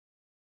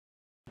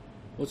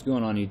What's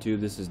going on YouTube?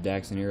 This is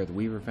Daxon here with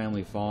Weaver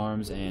Family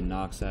Farms and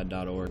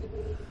Noxad.org.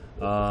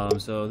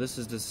 So this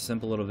is just a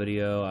simple little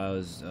video. I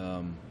was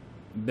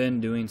been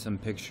doing some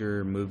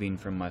picture moving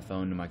from my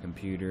phone to my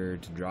computer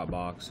to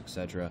Dropbox,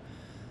 etc.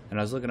 And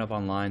I was looking up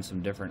online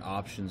some different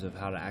options of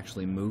how to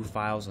actually move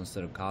files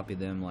instead of copy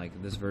them.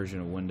 Like this version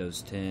of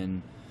Windows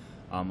 10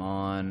 I'm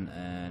on,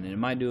 and it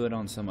might do it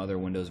on some other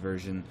Windows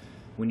version.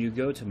 When you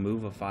go to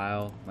move a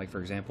file, like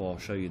for example, I'll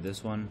show you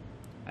this one.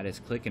 I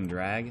just click and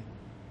drag.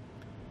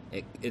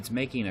 It's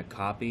making a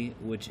copy,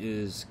 which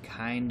is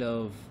kind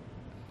of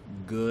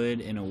good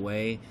in a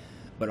way,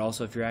 but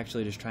also if you're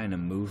actually just trying to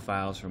move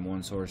files from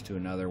one source to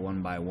another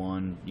one by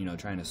one, you know,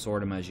 trying to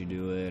sort them as you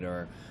do it,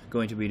 or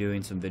going to be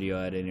doing some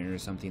video editing or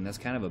something, that's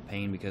kind of a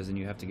pain, because then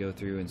you have to go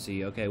through and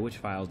see, okay, which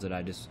files did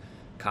I just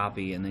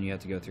copy, and then you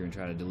have to go through and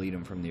try to delete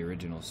them from the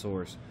original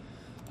source.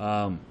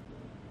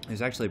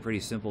 There's actually a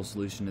pretty simple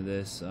solution to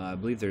this. I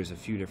believe there's a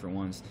few different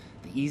ones.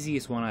 The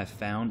easiest one I've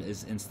found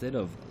is, instead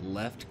of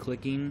left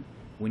clicking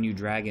when you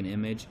drag an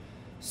image,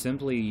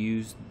 simply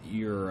use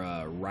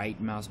your right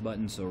mouse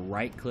button. So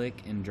right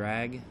click and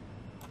drag,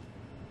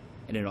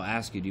 and it'll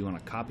ask you, do you want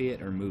to copy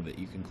it or move it?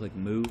 You can click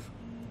move,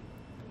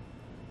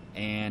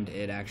 and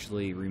it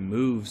actually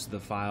removes the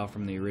file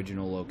from the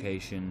original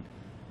location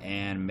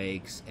and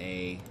makes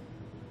a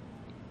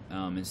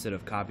instead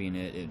of copying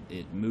it,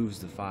 it moves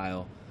the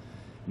file.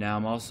 Now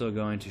I'm also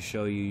going to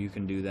show you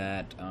can do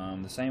that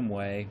the same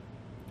way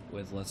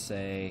with, let's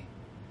say,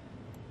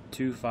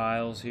 two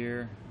files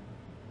here.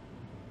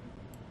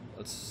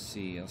 Let's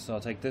see, so I'll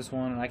take this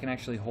one, and I can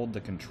actually hold the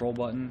control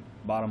button,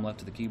 bottom left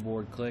of the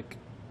keyboard, click,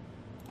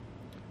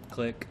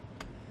 click,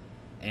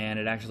 and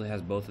it actually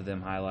has both of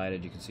them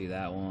highlighted. You can see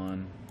that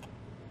one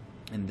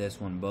and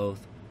this one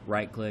both.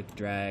 Right click,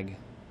 drag,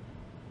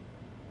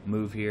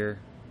 move here,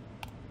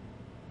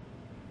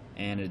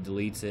 and it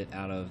deletes it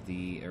out of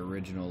the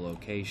original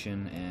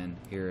location, and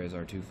here is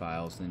our two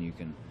files. Then you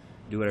can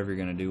do whatever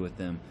you're going to do with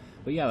them.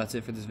 But yeah, that's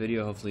it for this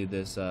video. Hopefully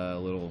this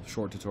little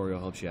short tutorial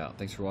helps you out.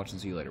 Thanks for watching.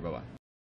 See you later. Bye bye.